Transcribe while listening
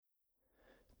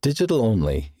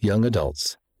Digital-only young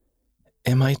adults.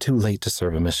 Am I too late to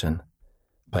serve a mission?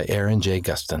 By Aaron J.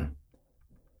 Gustin.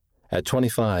 At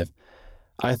 25,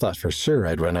 I thought for sure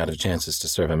I'd run out of chances to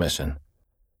serve a mission.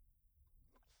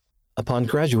 Upon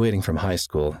graduating from high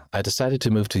school, I decided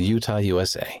to move to Utah,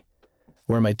 USA,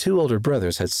 where my two older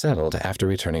brothers had settled after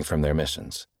returning from their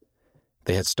missions.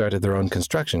 They had started their own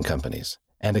construction companies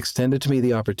and extended to me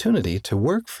the opportunity to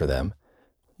work for them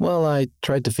while I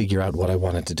tried to figure out what I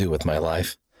wanted to do with my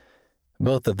life.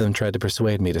 Both of them tried to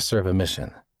persuade me to serve a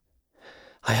mission.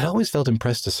 I had always felt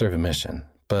impressed to serve a mission,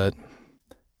 but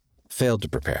failed to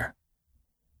prepare.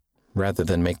 Rather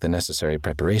than make the necessary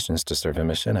preparations to serve a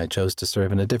mission, I chose to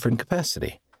serve in a different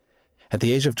capacity. At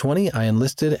the age of 20, I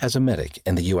enlisted as a medic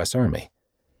in the U.S. Army.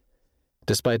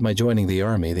 Despite my joining the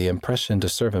Army, the impression to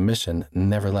serve a mission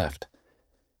never left.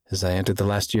 As I entered the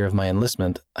last year of my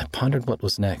enlistment, I pondered what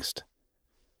was next.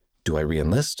 Do I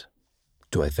re-enlist?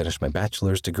 Do I finish my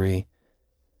bachelor's degree?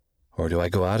 Or do I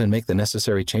go out and make the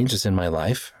necessary changes in my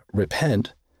life,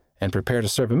 repent, and prepare to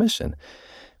serve a mission?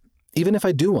 Even if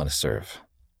I do want to serve,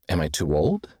 am I too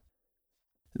old?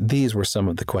 These were some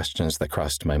of the questions that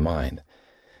crossed my mind.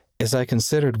 As I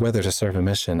considered whether to serve a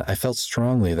mission, I felt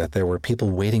strongly that there were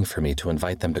people waiting for me to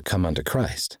invite them to come unto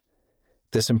Christ.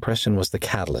 This impression was the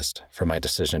catalyst for my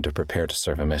decision to prepare to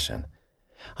serve a mission.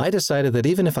 I decided that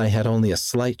even if I had only a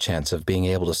slight chance of being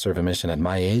able to serve a mission at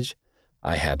my age,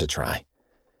 I had to try.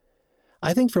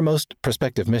 I think for most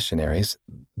prospective missionaries,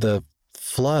 the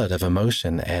flood of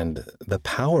emotion and the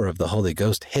power of the Holy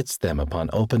Ghost hits them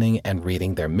upon opening and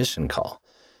reading their mission call.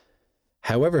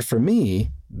 However, for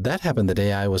me, that happened the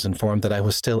day I was informed that I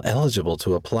was still eligible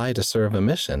to apply to serve a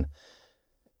mission.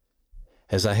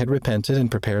 As I had repented and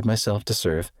prepared myself to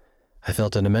serve, I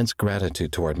felt an immense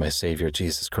gratitude toward my Savior,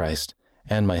 Jesus Christ,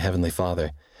 and my Heavenly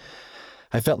Father.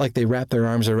 I felt like they wrapped their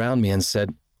arms around me and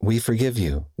said, "We forgive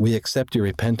you. We accept your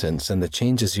repentance and the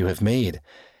changes you have made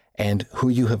and who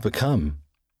you have become.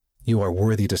 You are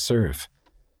worthy to serve."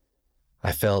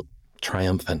 I felt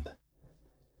triumphant.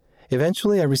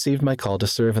 Eventually, I received my call to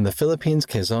serve in the Philippines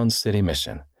Quezon City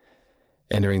Mission.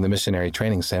 Entering the missionary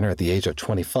training center at the age of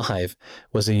 25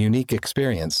 was a unique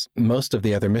experience. Most of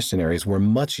the other missionaries were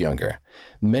much younger.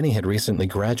 Many had recently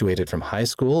graduated from high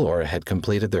school or had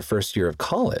completed their first year of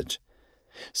college.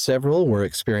 Several were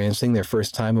experiencing their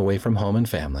first time away from home and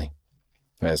family.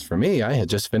 As for me, I had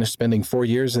just finished spending 4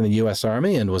 years in the U.S.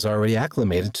 Army and was already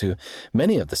acclimated to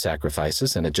many of the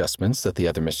sacrifices and adjustments that the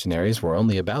other missionaries were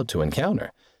only about to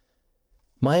encounter.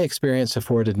 My experience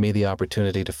afforded me the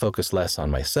opportunity to focus less on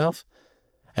myself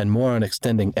and more on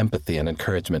extending empathy and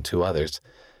encouragement to others.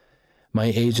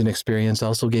 My age and experience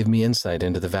also gave me insight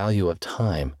into the value of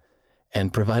time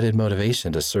and provided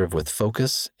motivation to serve with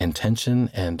focus, intention,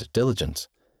 and diligence.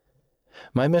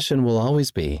 My mission will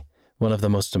always be one of the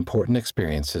most important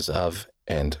experiences of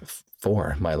and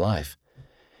for my life.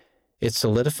 It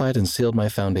solidified and sealed my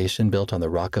foundation built on the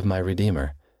rock of my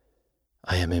Redeemer.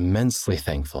 I am immensely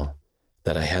thankful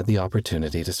that I had the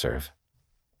opportunity to serve.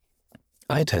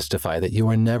 I testify that you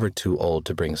are never too old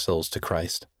to bring souls to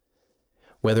Christ.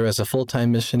 Whether as a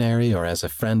full-time missionary or as a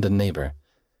friend and neighbor,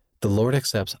 the Lord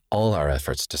accepts all our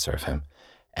efforts to serve Him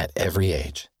at every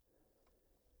age.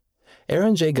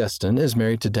 Aaron J. Gustin is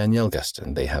married to Danielle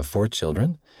Gustin. They have 4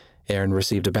 children. Aaron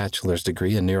received a bachelor's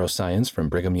degree in neuroscience from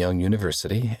Brigham Young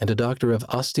University and a doctor of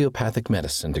osteopathic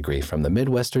medicine degree from the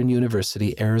Midwestern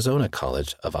University Arizona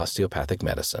College of Osteopathic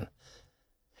Medicine.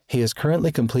 He is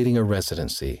currently completing a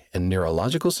residency in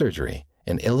neurological surgery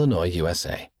in Illinois,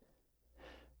 USA.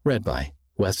 Read by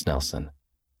Wes Nelson.